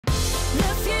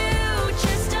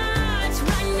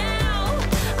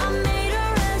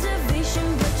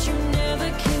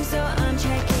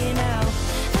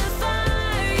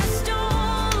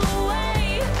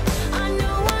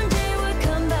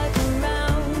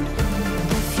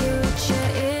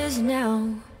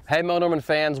Hey Moe Norman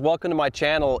fans, welcome to my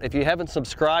channel. If you haven't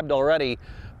subscribed already,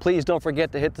 please don't forget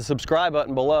to hit the subscribe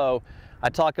button below. I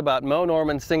talk about Moe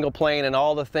Norman single plane and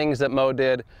all the things that Moe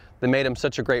did that made him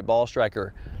such a great ball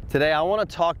striker. Today I want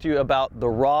to talk to you about the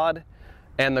rod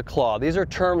and the claw. These are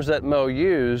terms that Moe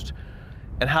used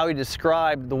and how he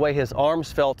described the way his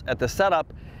arms felt at the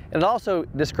setup, and it also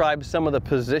describes some of the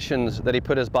positions that he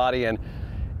put his body in.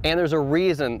 And there's a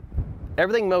reason.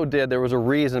 Everything Moe did, there was a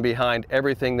reason behind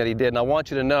everything that he did, and I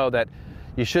want you to know that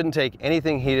you shouldn't take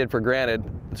anything he did for granted.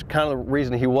 It's kind of the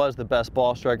reason he was the best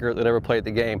ball striker that ever played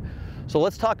the game. So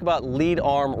let's talk about lead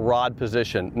arm rod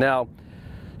position. Now,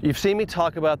 you've seen me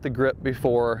talk about the grip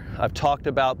before. I've talked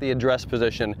about the address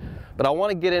position, but I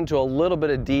want to get into a little bit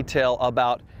of detail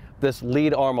about this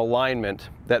lead arm alignment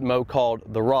that Moe called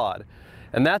the rod.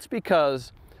 And that's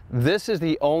because this is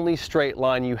the only straight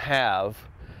line you have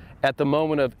at the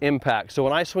moment of impact. So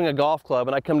when I swing a golf club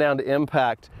and I come down to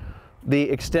impact, the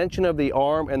extension of the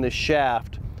arm and the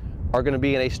shaft are going to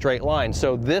be in a straight line.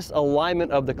 So this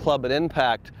alignment of the club at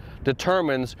impact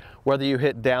determines whether you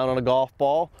hit down on a golf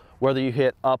ball, whether you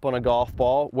hit up on a golf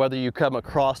ball, whether you come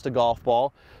across the golf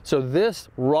ball. So this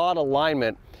rod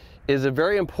alignment is a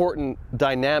very important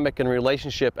dynamic and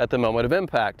relationship at the moment of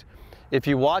impact. If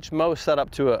you watch Moe set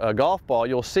up to a golf ball,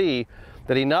 you'll see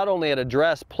that he not only at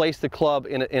address placed the club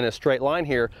in a straight line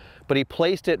here, but he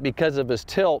placed it because of his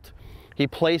tilt. He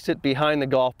placed it behind the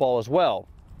golf ball as well.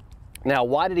 Now,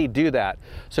 why did he do that?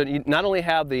 So you not only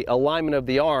have the alignment of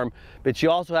the arm, but you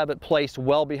also have it placed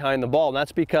well behind the ball. And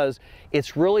that's because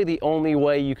it's really the only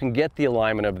way you can get the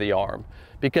alignment of the arm.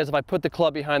 Because if I put the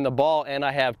club behind the ball and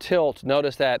I have tilt,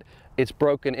 notice that it's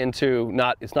broken into,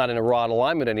 it's not in a rod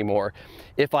alignment anymore.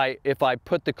 If I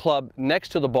put the club next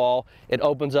to the ball, it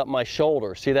opens up my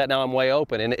shoulder. See that? Now I'm way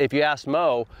open. And if you ask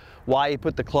Moe why he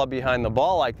put the club behind the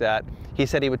ball like that, he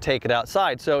said he would take it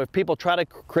outside. So if people try to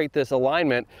create this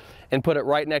alignment and put it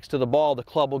right next to the ball, the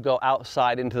club will go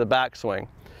outside into the backswing.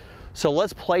 So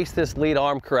let's place this lead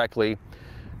arm correctly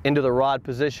into the rod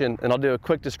position, and I'll do a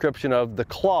quick description of the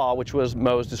claw, which was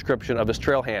Moe's description of his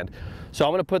trail hand. So I'm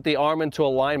going to put the arm into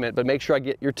alignment, but make sure I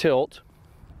get your tilt.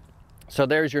 So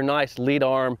there's your nice lead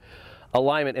arm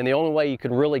alignment, and the only way you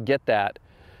can really get that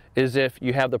is if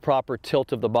you have the proper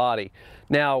tilt of the body.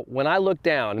 Now, when I look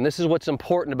down, and this is what's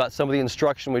important about some of the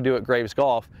instruction we do at Graves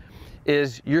Golf,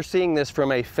 is you're seeing this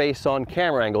from a face-on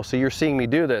camera angle, so you're seeing me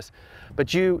do this,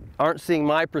 but you aren't seeing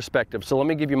my perspective. So let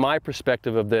me give you my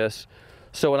perspective of this.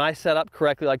 So when I set up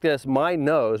correctly like this, my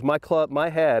nose, my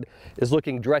head is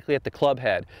looking directly at the club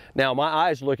head. Now my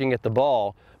eyes are looking at the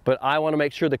ball, but I want to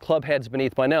make sure the club head's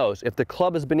beneath my nose. If the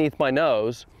club is beneath my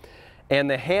nose and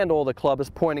the handle of the club is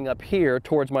pointing up here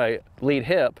towards my lead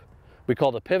hip, we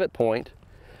call the pivot point,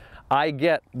 I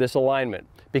get this alignment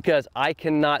because I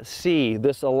cannot see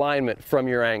this alignment from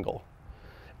your angle.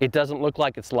 It doesn't look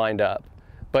like it's lined up,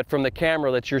 but from the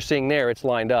camera that you're seeing there, it's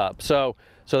lined up. So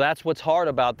that's what's hard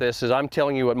about this, is I'm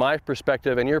telling you what my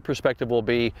perspective and your perspective will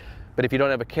be, but if you don't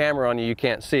have a camera on you, you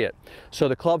can't see it. So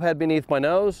the club head beneath my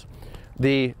nose,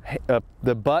 the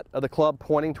butt of the club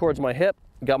pointing towards my hip,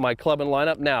 got my club in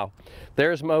lineup. Now,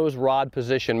 there's Moe's rod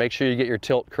position. Make sure you get your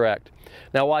tilt correct.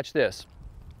 Now watch this.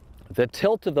 The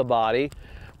tilt of the body,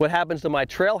 what happens to my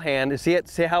trail hand,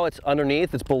 see how it's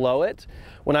underneath, it's below it?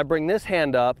 When I bring this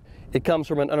hand up, it comes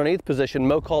from an underneath position.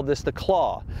 Moe called this the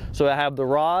claw. So I have the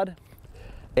rod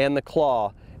and the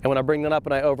claw, and when I bring that up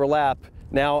and I overlap,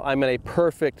 now I'm in a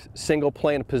perfect single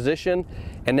plane position,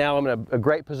 and now I'm in a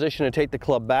great position to take the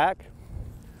club back,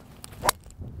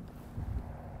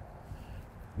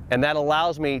 and that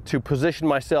allows me to position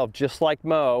myself just like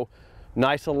Moe.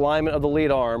 Nice alignment of the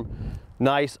lead arm,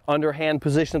 nice underhand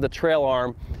position of the trail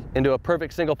arm into a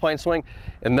perfect single plane swing.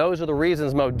 And those are the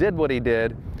reasons Moe did what he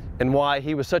did and why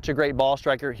he was such a great ball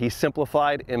striker. He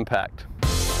simplified impact.